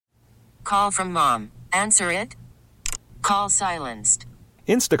Call from mom. Answer it. Call silenced.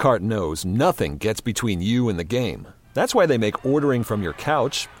 Instacart knows nothing gets between you and the game. That's why they make ordering from your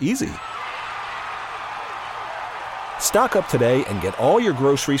couch easy. Stock up today and get all your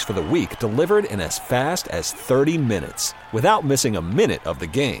groceries for the week delivered in as fast as 30 minutes without missing a minute of the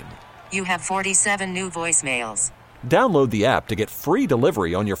game. You have 47 new voicemails. Download the app to get free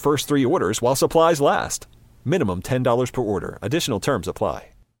delivery on your first 3 orders while supplies last. Minimum $10 per order. Additional terms apply.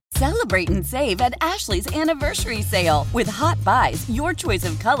 Celebrate and save at Ashley's Anniversary Sale. With Hot Buys, your choice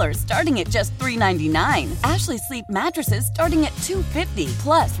of colors starting at just $3.99. Ashley Sleep mattresses starting at $2.50.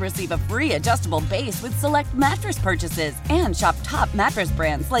 Plus, receive a free adjustable base with select mattress purchases. And shop top mattress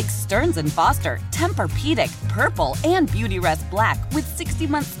brands like Stearns & Foster, Tempur-Pedic, Purple, and Beautyrest Black with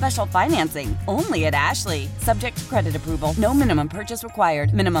 60-month special financing. Only at Ashley. Subject to credit approval. No minimum purchase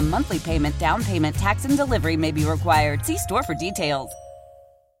required. Minimum monthly payment, down payment, tax, and delivery may be required. See store for details.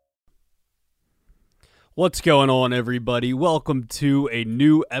 What's going on, everybody? Welcome to a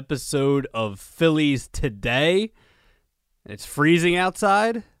new episode of Phillies Today. It's freezing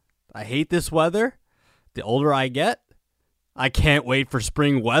outside. I hate this weather. The older I get, I can't wait for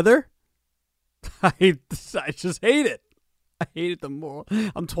spring weather. I just hate it. I hate it the more.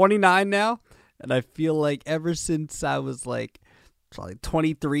 I'm 29 now, and I feel like ever since I was like probably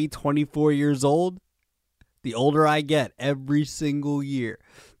 23, 24 years old, the older I get every single year,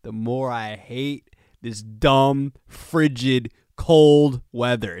 the more I hate this dumb, frigid, cold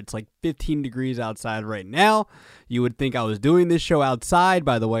weather. It's like 15 degrees outside right now. You would think I was doing this show outside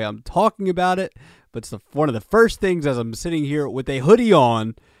by the way I'm talking about it, but it's one of the first things as I'm sitting here with a hoodie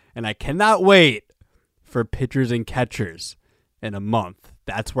on, and I cannot wait for pitchers and catchers in a month.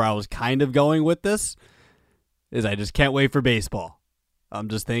 That's where I was kind of going with this, is I just can't wait for baseball. I'm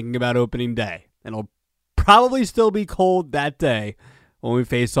just thinking about opening day, and it'll probably still be cold that day when we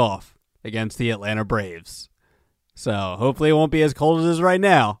face off against the Atlanta Braves. So hopefully it won't be as cold as it is right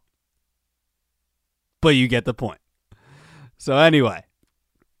now. But you get the point. So anyway.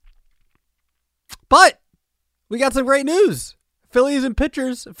 But we got some great news. Phillies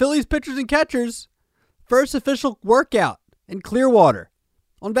pitchers and catchers. First official workout in Clearwater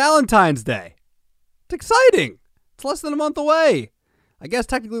on Valentine's Day. It's exciting. It's less than a month away. I guess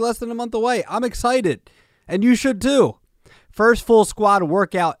technically less than a month away. I'm excited. And you should too. First full squad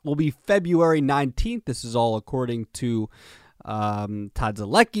workout will be February 19th. This is all according to Todd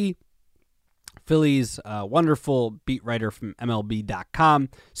Zalecki, Phillies wonderful beat writer from MLB.com.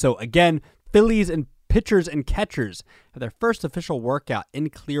 So again, Phillies and pitchers and catchers have their first official workout in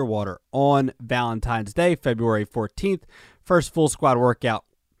Clearwater on Valentine's Day, February 14th. First full squad workout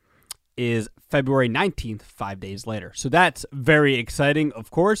is February 19th, 5 days later. So that's very exciting,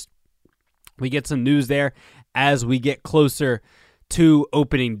 of course. We get some news there as we get closer to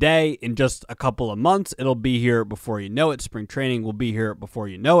opening day in just a couple of months. It'll be here before you know it. Spring training will be here before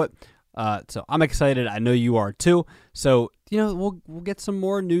you know it. So I'm excited. I know you are too. So, we'll get some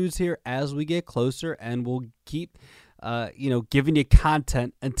more news here as we get closer, and we'll keep, giving you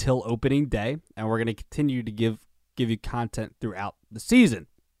content until opening day. And we're going to continue to give you content throughout the season.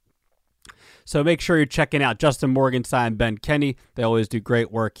 So make sure you're checking out Justin Morgenstein, Ben Kenny. They always do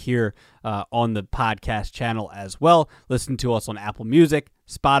great work here on the podcast channel as well. Listen to us on Apple Music,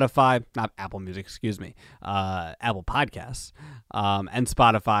 Spotify, not Apple Music, excuse me, Apple Podcasts, and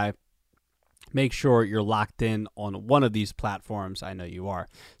Spotify. Make sure you're locked in on one of these platforms. I know you are.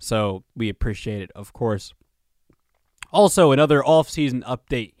 So we appreciate it, of course. Also, another off-season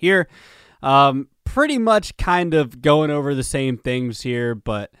update here. Pretty much kind of going over the same things here,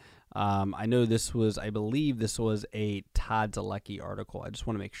 but I believe this was a Todd Zalecki article. I just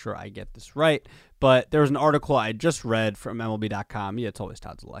want to make sure I get this right. But there was an article I just read from MLB.com. Yeah, it's always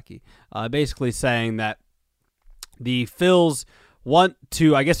Todd Zalecki. Basically saying that the Phils want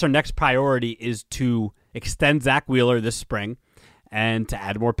to, I guess their next priority is to extend Zach Wheeler this spring and to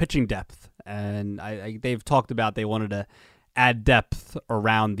add more pitching depth. And they've talked about they wanted to add depth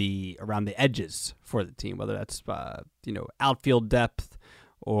around the edges for the team, whether that's outfield depth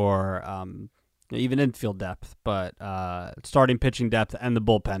or even infield depth, but starting pitching depth and the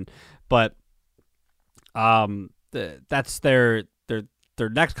bullpen. But that's their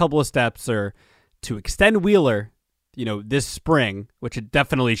next couple of steps are to extend Wheeler, this spring, which it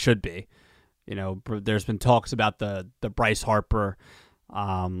definitely should be. There's been talks about the Bryce Harper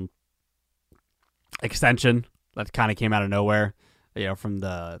extension that kind of came out of nowhere, from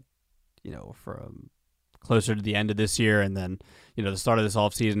closer to the end of this year and then, the start of this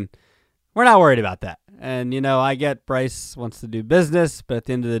offseason. We're not worried about that. And, I get Bryce wants to do business, but at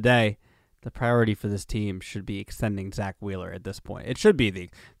the end of the day, the priority for this team should be extending Zach Wheeler at this point. It should be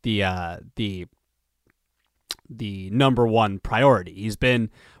the number one priority. He's been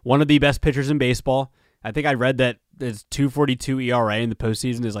one of the best pitchers in baseball. I think I read that his 2.42 ERA in the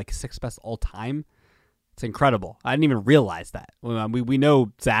postseason is like sixth best all time. It's incredible. I didn't even realize that. We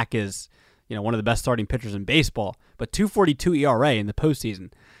know Zach is, one of the best starting pitchers in baseball, but 2.42 ERA in the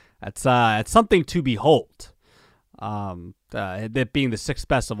postseason, that's something to behold. That being the sixth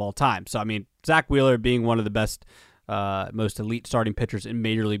best of all time. So, Zach Wheeler being one of the best, most elite starting pitchers in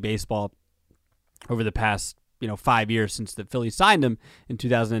Major League Baseball over the past, 5 years since the Phillies signed him in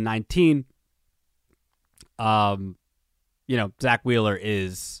 2019. Zach Wheeler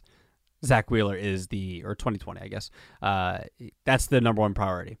is or 2020, I guess. That's the number one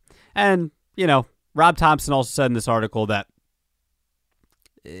priority. And, Rob Thompson also said in this article that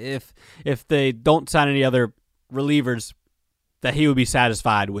if they don't sign any other relievers, that he would be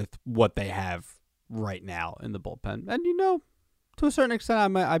satisfied with what they have right now in the bullpen. And, to a certain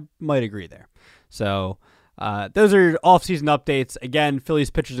extent, I might agree there. So, those are your offseason updates. Again, Phillies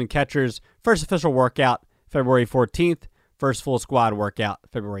pitchers and catchers, first official workout, February 14th. First full squad workout,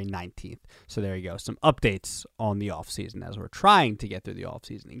 February 19th. So there you go. Some updates on the offseason as we're trying to get through the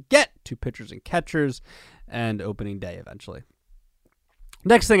offseason and get to pitchers and catchers and opening day eventually.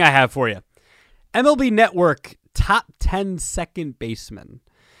 Next thing I have for you. MLB Network top 10 second baseman.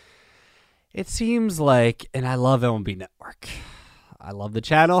 It seems like, and I love MLB Network. I love the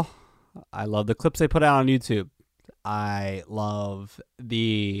channel. I love the clips they put out on YouTube. I love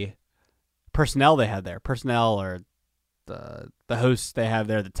the personnel they have there. Personnel or the hosts they have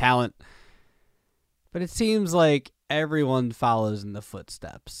there, the talent. But it seems like everyone follows in the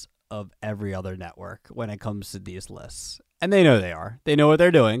footsteps of every other network when it comes to these lists. And they know they are. They know what they're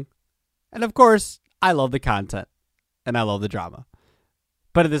doing. And of course, I love the content. And I love the drama.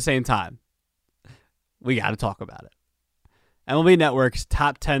 But at the same time, we got to talk about it. MLB Network's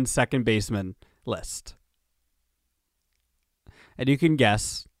top 10 second baseman list. And you can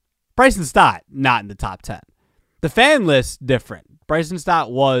guess, Bryson Stott, not in the top 10. The fan list, different. Bryson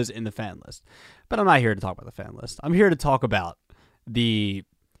Stott was in the fan list. But I'm not here to talk about the fan list. I'm here to talk about the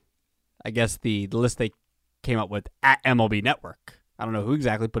list they came up with at MLB Network. I don't know who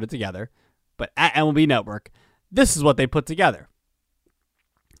exactly put it together, but at MLB Network, this is what they put together.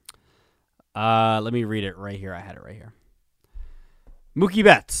 Let me read it right here. I had it right here. Mookie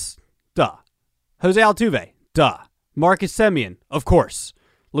Betts, duh. Jose Altuve, duh. Marcus Semien, of course.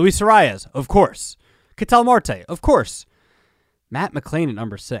 Luis Arias, of course. Ketel Marte, of course. Matt McClain at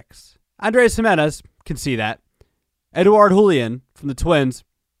number 6. Andres Jimenez, can see that. Eduard Julian from the Twins.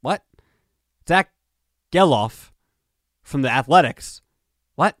 What? Zach Geloff from the Athletics.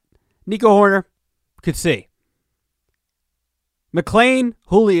 What? Nico Horner, could see. McClain,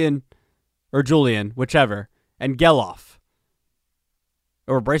 Julian, whichever, and Geloff.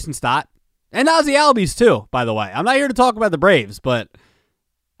 Or Bryson Stott. And Ozzie Albies, too, by the way. I'm not here to talk about the Braves, but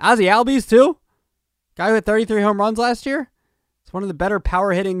Ozzie Albies, too? Guy who had 33 home runs last year? It's one of the better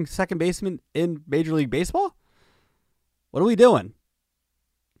power-hitting second basemen in Major League Baseball? What are we doing?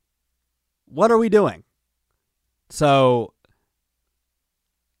 What are we doing? So,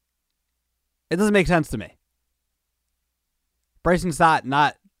 it doesn't make sense to me. Bryson Stott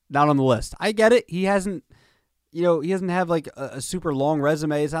not on the list. I get it. He hasn't, he doesn't have like a super long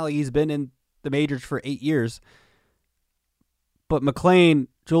resume. It's not like he's been in the majors for 8 years. But McClain,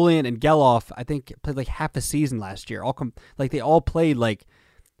 Julian, and Geloff, I think, played like half a season last year. They all played like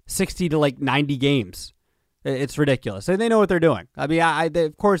 60 to like 90 games. It's ridiculous. And they know what they're doing. I mean,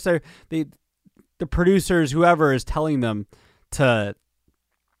 of course, the producers, whoever is telling them to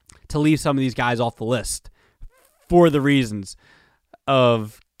leave some of these guys off the list for the reasons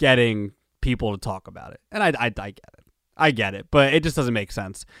of getting people to talk about it. And I get it. I get it, but it just doesn't make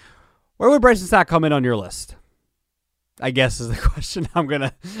sense. Where would Bryson Stott come in on your list? I guess is the question I'm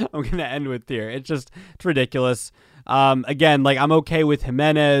gonna end with here. It's ridiculous. Again, like I'm okay with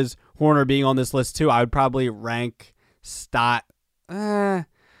Jimenez, Horner being on this list too. I would probably rank Stott. I'd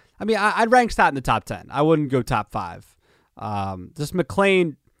rank Stott in the top 10. I wouldn't go top 5. Just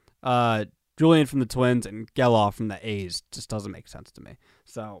McClain, Julian from the Twins, and Geloff from the A's just doesn't make sense to me.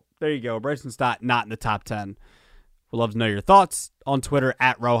 So there you go. Bryson Stott not in the top 10. We'd love to know your thoughts on Twitter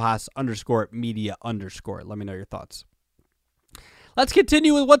at Rojas_media_. Let me know your thoughts. Let's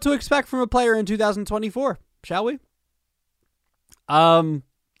continue with what to expect from a player in 2024, shall we?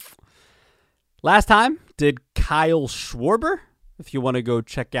 Last time did Kyle Schwarber. If you want to go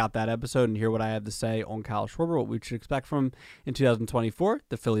check out that episode and hear what I have to say on Kyle Schwarber, what we should expect from him in 2024,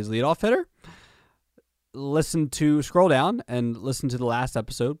 the Phillies leadoff hitter, scroll down and listen to the last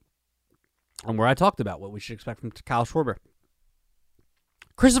episode and where I talked about what we should expect from Kyle Schwarber.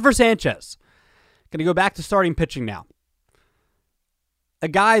 Cristopher Sanchez. Going to go back to starting pitching now. A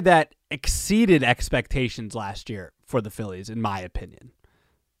guy that exceeded expectations last year for the Phillies, in my opinion.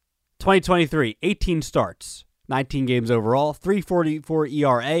 2023, 18 starts, 19 games overall, 3.44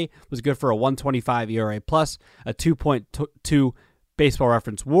 ERA, was good for a 1.25 ERA plus, a 2.2 baseball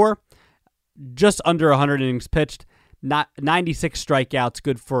reference WAR, just under 100 innings pitched, 96 strikeouts,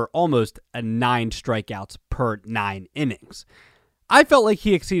 good for almost a 9 strikeouts per 9 innings. I felt like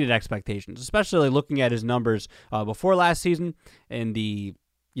he exceeded expectations, especially looking at his numbers before last season and the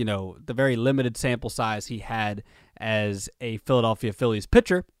very limited sample size he had as a Philadelphia Phillies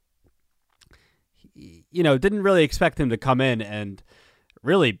pitcher. Didn't really expect him to come in and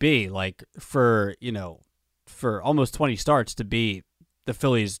really be for almost 20 starts to be the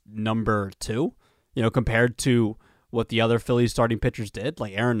Phillies number 2, compared to what the other Phillies starting pitchers did.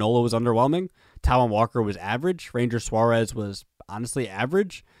 Like Aaron Nola was underwhelming. Taijuan Walker was average. Ranger Suarez was honestly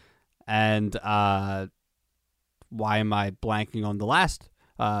average. And why am I blanking on the last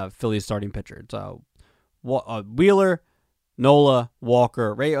Phillies starting pitcher? So Wheeler, Nola,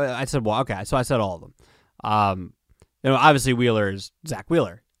 Walker, Ray. I said okay, so I said all of them. Obviously Wheeler is Zach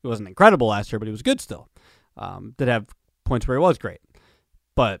Wheeler. He wasn't incredible last year, but he was good still. Did have points where he was great,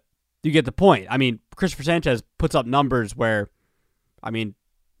 but you get the point. I mean, Cristopher Sanchez puts up numbers where,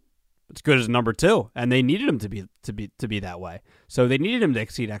 it's good as number 2, and they needed him to be that way. So they needed him to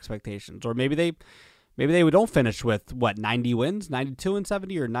exceed expectations, or maybe they don't finish with 90 wins, 92 and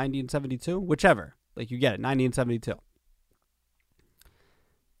 70, or 90 and 72, whichever. You get it, 90 and 72.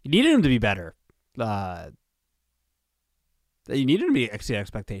 You needed him to be better. You needed him to exceed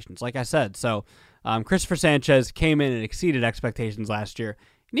expectations, like I said. So Cristopher Sanchez came in and exceeded expectations last year.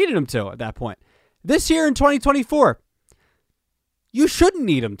 You needed him to at that point. This year in 2024, you shouldn't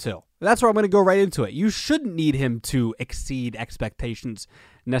need him to. That's where I'm going to go right into it. You shouldn't need him to exceed expectations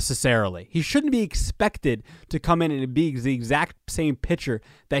necessarily. He shouldn't be expected to come in and be the exact same pitcher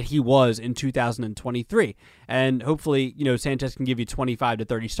that he was in 2023. And hopefully, Sanchez can give you 25 to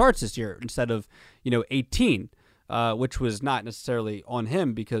 30 starts this year instead of, 18, which was not necessarily on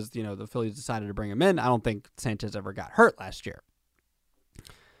him because, the Phillies decided to bring him in. I don't think Sanchez ever got hurt last year.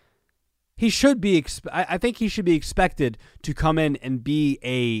 He should be. I think he should be expected to come in and be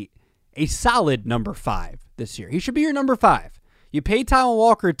a solid number 5 this year. He should be your number 5. You paid Taijuan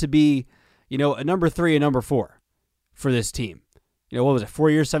Walker to be, a number 3 and number 4 for this team. What was it?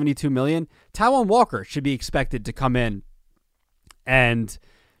 4 years, $72 million. Taijuan Walker should be expected to come in and,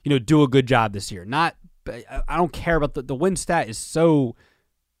 do a good job this year. I don't care about the win stat is so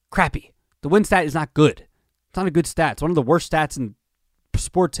crappy. The win stat is not good. It's not a good stat. It's one of the worst stats in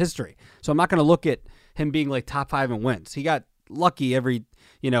sports history. So I'm not going to look at him being top 5 in wins. He got lucky every,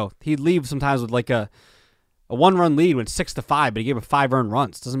 he'd leave sometimes with a 1-run lead when 6-5, but he gave up 5 earned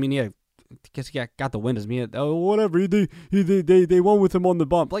runs. Doesn't mean he got the win. Doesn't mean whatever. They won with him on the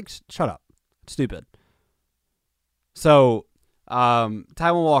bump. Shut up. Stupid. So, Taijuan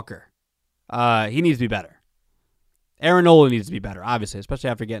Walker, he needs to be better. Aaron Nola needs to be better, obviously, especially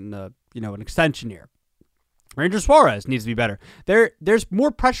after getting an extension here. Ranger Suarez needs to be better. There's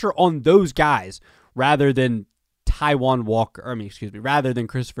more pressure on those guys rather than rather than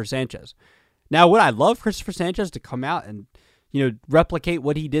Cristopher Sanchez. Now, would I love Cristopher Sanchez to come out and, replicate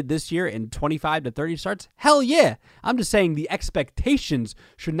what he did this year in 25 to 30 starts? Hell yeah. I'm just saying the expectations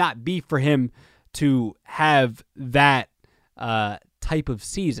should not be for him to have that type of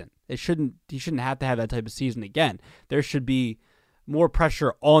season. He shouldn't have to have that type of season again. There should be more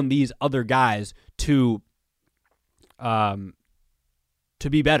pressure on these other guys to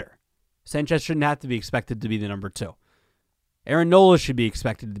be better. Sanchez shouldn't have to be expected to be the number 2. Aaron Nola should be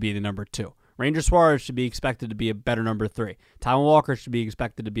expected to be the number 2. Ranger Suarez should be expected to be a better number 3. Taijuan Walker should be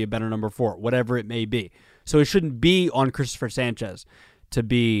expected to be a better number 4, whatever it may be. So it shouldn't be on Cristopher Sanchez to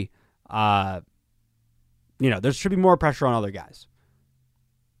be, there should be more pressure on other guys.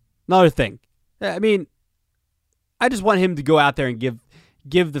 Another thing, I just want him to go out there and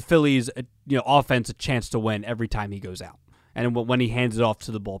give the Phillies, offense a chance to win every time he goes out, and when he hands it off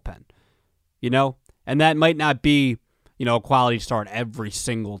to the bullpen, and that might not be, a quality start every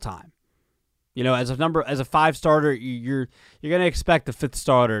single time. As a 5 starter, you're going to expect the 5th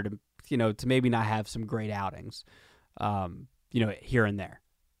starter to maybe not have some great outings, here and there.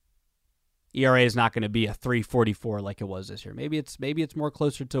 ERA is not going to be a 3.44 like it was this year. Maybe it's more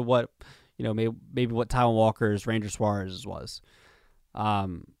closer to what, maybe what Taijuan Walker's, Ranger Suarez's was.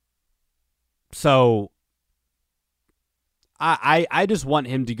 So I just want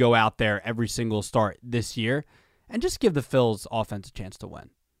him to go out there every single start this year and just give the Phils offense a chance to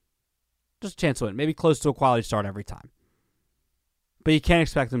win. Just a chance to win. Maybe close to a quality start every time. But you can't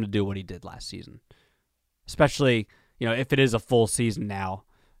expect him to do what he did last season. Especially, if it is a full season now,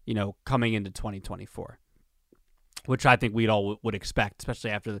 coming into 2024. Which I think we'd all would expect,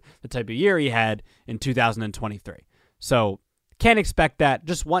 especially after the type of year he had in 2023. So, can't expect that.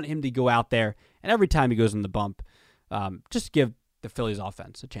 Just want him to go out there, and every time he goes in the bump, just give the Phillies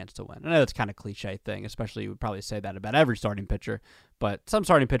offense a chance to win. I know that's kind of a cliche thing, especially you would probably say that about every starting pitcher, but some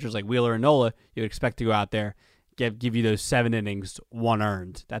starting pitchers like Wheeler and Nola, you would expect to go out there, give you those 7 innings, 1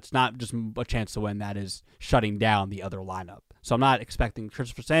 earned. That's not just a chance to win. That is shutting down the other lineup. So I'm not expecting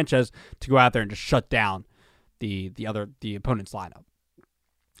Cristopher Sanchez to go out there and just shut down the opponent's lineup.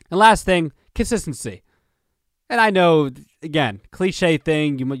 And last thing, consistency. And I know, again, cliche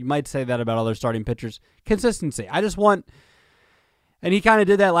thing, you might say that about other starting pitchers. Consistency. I just want, and he kind of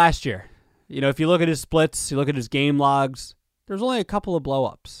did that last year. If you look at his splits, you look at his game logs, there's only a couple of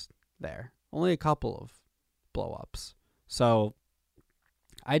blow-ups there. Only a couple of blow-ups. So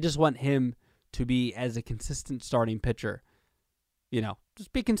I just want him to be as a consistent starting pitcher.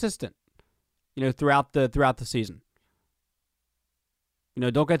 Just be consistent. Throughout the season.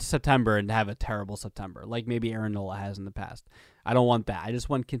 Don't get to September and have a terrible September like maybe Aaron Nola has in the past. I don't want that. I just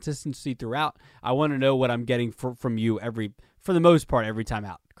want consistency throughout. I want to know what I'm getting from you for the most part, every time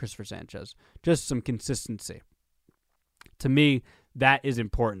out, Cristopher Sanchez. Just some consistency. To me, that is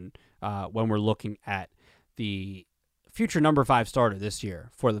important when we're looking at the future number 5 starter this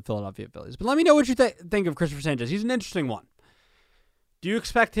year for the Philadelphia Phillies. But let me know what you think of Cristopher Sanchez. He's an interesting one. Do you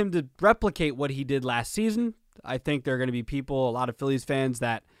expect him to replicate what he did last season? I think there are going to be people, a lot of Phillies fans,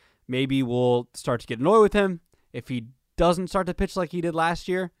 that maybe will start to get annoyed with him if he doesn't start to pitch like he did last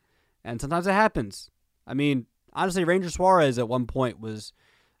year. And sometimes it happens. I mean, honestly, Ranger Suarez at one point was,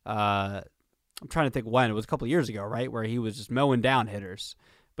 I'm trying to think when. It was a couple of years ago, right? Where he was just mowing down hitters.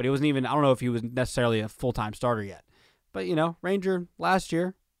 But he wasn't even, I don't know if he was necessarily a full-time starter yet. But, Ranger last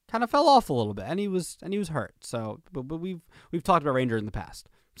year kind of fell off a little bit, and he was hurt. So, but we've talked about Ranger in the past.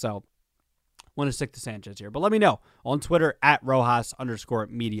 So, want to stick to Sanchez here. But let me know on Twitter at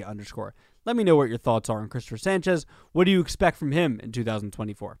Rojas_media_. Let me know what your thoughts are on Cristopher Sanchez. What do you expect from him in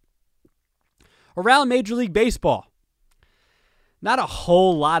 2024? Around Major League Baseball, not a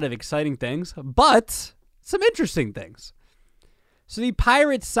whole lot of exciting things, but some interesting things. So the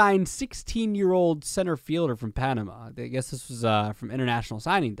Pirates signed 16-year-old center fielder from Panama. I guess this was from International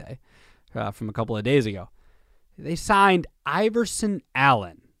Signing Day from a couple of days ago. They signed Iverson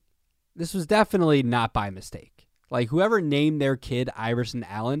Allen. This was definitely not by mistake. Like, whoever named their kid Iverson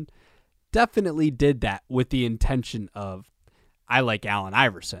Allen definitely did that with the intention of, I like Allen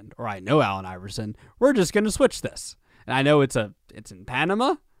Iverson, or I know Allen Iverson. We're just going to switch this. And I know it's in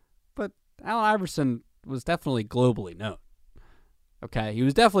Panama, but Allen Iverson was definitely globally known. Okay, he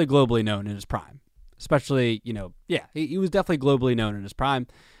was definitely globally known in his prime. Especially, he was definitely globally known in his prime.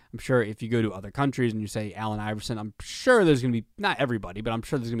 I'm sure if you go to other countries and you say Allen Iverson, I'm sure there's going to be, not everybody, but I'm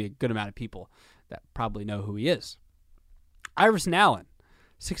sure there's going to be a good amount of people that probably know who he is. Iverson Allen,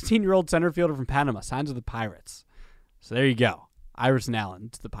 16-year-old center fielder from Panama, signs with the Pirates. So there you go. Iverson Allen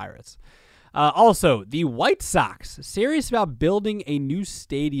to the Pirates. Also, the White Sox, serious about building a new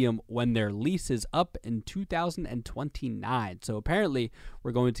stadium when their lease is up in 2029. So apparently,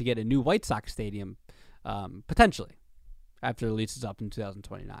 we're going to get a new White Sox stadium, potentially, after the lease is up in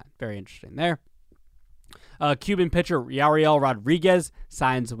 2029. Very interesting there. Cuban pitcher Yariel Rodriguez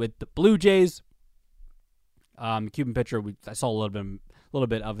signs with the Blue Jays. Cuban pitcher, I saw a little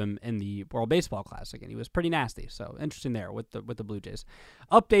bit of him in the World Baseball Classic, and he was pretty nasty. So interesting there with the Blue Jays.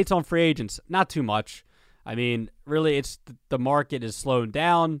 Updates on free agents, not too much. I mean, really, it's the market is slowing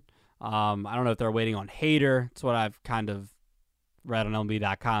down. I don't know if they're waiting on Hader. It's what I've kind of read on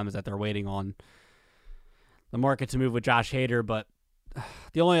MLB.com, is that they're waiting on the market to move with Josh Hader. But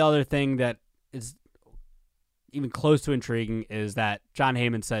the only other thing that is even close to intriguing is that John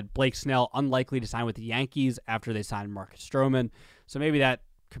Heyman said Blake Snell unlikely to sign with the Yankees after they signed Marcus Stroman. So maybe that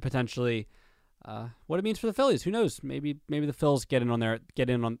could potentially what it means for the Phillies. Who knows? Maybe the Phils get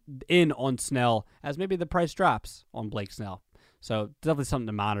in on Snell as maybe the price drops on Blake Snell. So definitely something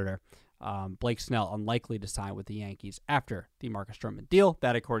to monitor. Blake Snell unlikely to sign with the Yankees after the Marcus Stroman deal.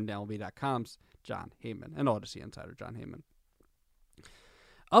 That according to MLB.com's John Heyman and Odyssey insider John Heyman.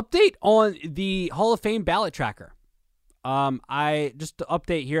 Update on the Hall of Fame ballot tracker. I just to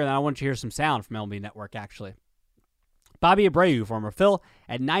update here, and I want you to hear some sound from MLB Network, actually. Bobby Abreu, former Phil,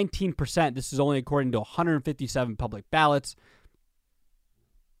 at 19%. This is only according to 157 public ballots.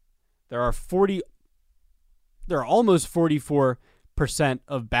 There are almost 44%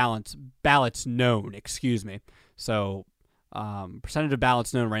 of ballots known, So Percentage of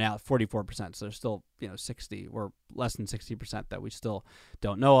ballots known right now at 44%. So there's still 60 or less than 60% that we still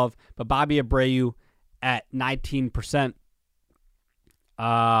don't know of. But Bobby Abreu at 19%.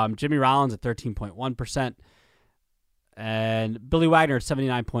 Jimmy Rollins at 13.1%. And Billy Wagner at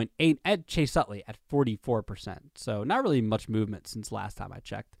 79.8%. And Chase Utley at 44%. So not really much movement since last time I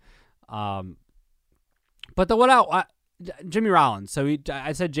checked. But the one out, Jimmy Rollins. So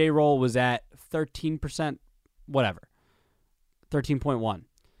I said J-Roll was at 13%, whatever. 13.1. I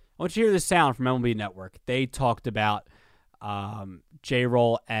want you to hear this sound from MLB Network. They talked about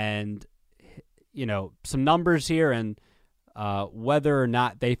J-Roll and, some numbers here and whether or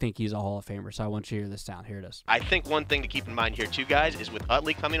not they think he's a Hall of Famer. So I want you to hear this sound. Here it is. I think one thing to keep in mind here, too, guys, is with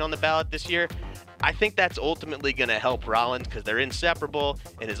Utley coming on the ballot this year, I think that's ultimately going to help Rollins because they're inseparable,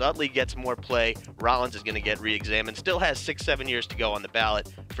 and as Utley gets more play, Rollins is going to get re-examined. Still has 6-7 years to go on the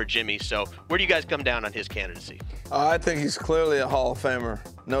ballot for Jimmy. So where do you guys come down on his candidacy? I think he's clearly a Hall of Famer,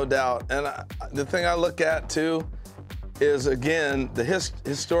 no doubt. And the thing I look at, too, is, again, the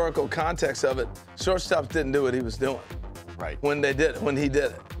historical context of it. Shortstops didn't do what he was doing. Right. When he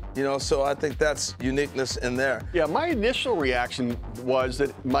did it. So I think that's uniqueness in there. Yeah, my initial reaction was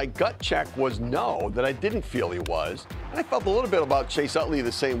that my gut check was no, that I didn't feel he was. And I felt a little bit about Chase Utley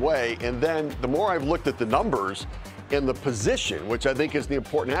the same way. And then the more I've looked at the numbers and the position, which I think is the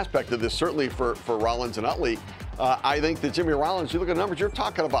important aspect of this, certainly for Rollins and Utley, I think that Jimmy Rollins, you look at the numbers, you're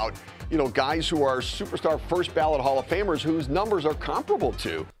talking about, guys who are superstar first ballot Hall of Famers whose numbers are comparable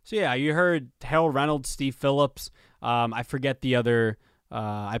to. So, yeah, you heard Harold Reynolds, Steve Phillips. I forget the other,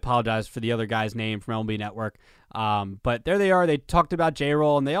 I apologize for the other guy's name from MLB Network. But there they are. They talked about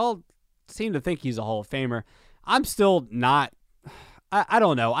J-Roll, and they all seem to think he's a Hall of Famer. I'm still not, I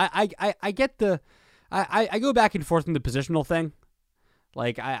don't know. I get I go back and forth in the positional thing.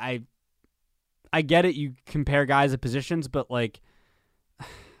 Like, I get it. You compare guys at positions, but, like,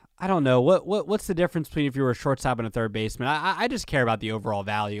 I don't know. What's the difference between if you were a shortstop and a third baseman? I just care about the overall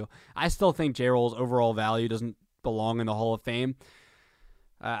value. I still think J-Roll's overall value doesn't belong in the Hall of Fame.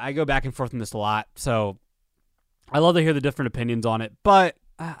 I go back and forth on this a lot, so I love to hear the different opinions on it, but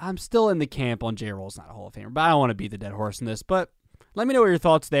I'm still in the camp on J-Roll's not a Hall of Famer, but I don't want to beat the dead horse in this. But let me know what your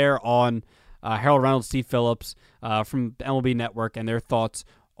thoughts there on Harold Reynolds, Steve Phillips from MLB Network, and their thoughts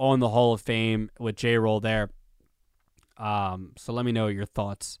on the Hall of Fame with J-Roll there. So let me know your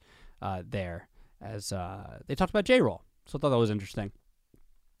thoughts there as they talked about J-Roll. So I thought that was interesting.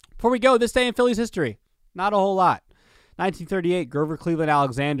 Before we go, this day in Phillies history, not a whole lot. 1938, Grover Cleveland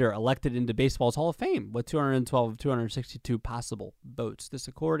Alexander elected into baseball's Hall of Fame with 212 of 262 possible votes. This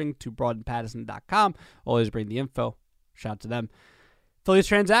according to BroadandPattison.com. Always bring the info. Shout out to them. Phillies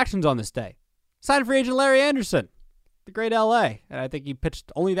transactions on this day. Signed free agent Larry Anderson, the great L.A. And I think he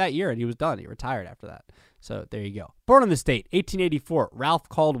pitched only that year, and he was done. He retired after that. So there you go. Born on this date, 1884, Ralph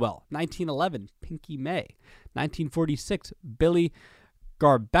Caldwell. 1911, Pinky May. 1946, Billy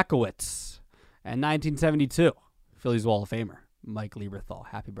Garbekowitz. And 1972, Phillies Wall of Famer, Mike Lieberthal.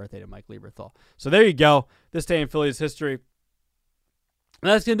 Happy birthday to Mike Lieberthal. So there you go. This day in Phillies history. And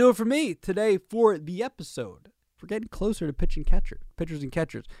that's going to do it for me today for the episode. We're getting closer to pitchers and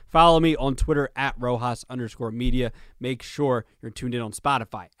catchers. Follow me on Twitter at Rojas_media. Make sure you're tuned in on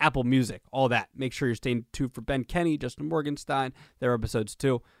Spotify, Apple Music, all that. Make sure you're staying tuned for Ben Kenny, Justin Morgenstein, their episodes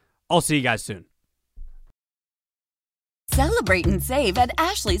too. I'll see you guys soon. Celebrate and save at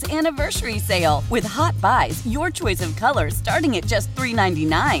Ashley's Anniversary Sale. With Hot Buys, your choice of colors starting at just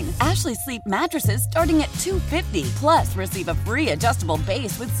 $3.99. Ashley Sleep mattresses starting at $2.50. Plus, receive a free adjustable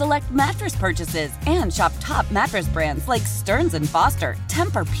base with select mattress purchases. And shop top mattress brands like Stearns & Foster,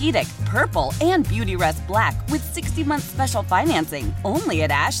 Tempur-Pedic, Purple, and Beautyrest Black with 60-month special financing. Only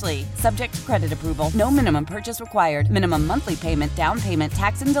at Ashley. Subject to credit approval. No minimum purchase required. Minimum monthly payment, down payment,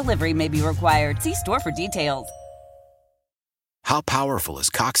 tax, and delivery may be required. See store for details. How powerful is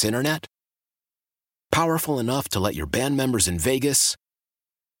Cox Internet? Powerful enough to let your band members in Vegas,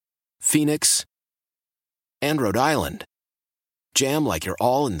 Phoenix, and Rhode Island jam like you're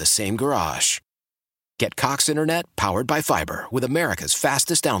all in the same garage. Get Cox Internet powered by fiber with America's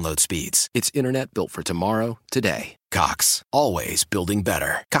fastest download speeds. It's internet built for tomorrow, today. Cox, always building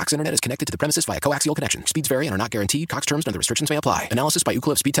better. Cox Internet is connected to the premises via coaxial connection. Speeds vary and are not guaranteed. Cox terms and other restrictions may apply. Analysis by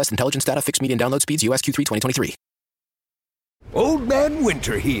Ookla Speed Test Intelligence Data. Fixed median download speeds. US Q3 2023. Old Man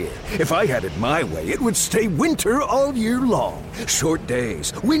Winter here. If I had it my way, it would stay winter all year long. Short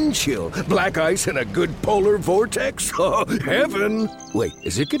days, wind chill, black ice, and a good polar vortex. Oh, heaven. Wait,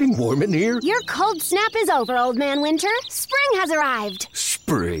 is it getting warm in here? Your cold snap is over, Old Man Winter. Spring has arrived. Spring?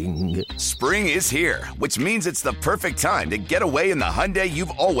 spring. Spring is here, which means it's the perfect time to get away in the Hyundai you've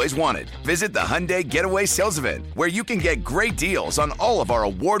always wanted. Visit the Hyundai Getaway Sales Event, where you can get great deals on all of our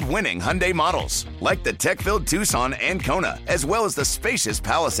award-winning Hyundai models, like the tech-filled Tucson and Kona, as well as the spacious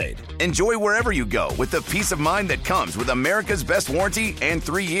Palisade. Enjoy wherever you go with the peace of mind that comes with America's best warranty and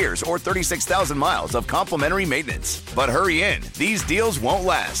 3 years or 36,000 miles of complimentary maintenance. But hurry in, these deals won't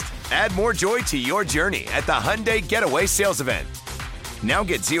last. Add more joy to your journey at the Hyundai Getaway Sales Event. Now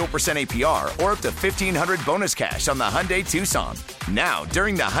get 0% APR or up to $1,500 bonus cash on the Hyundai Tucson. Now,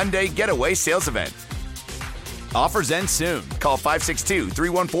 during the Hyundai Getaway Sales Event. Offers end soon. Call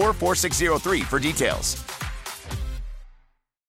 562-314-4603 for details.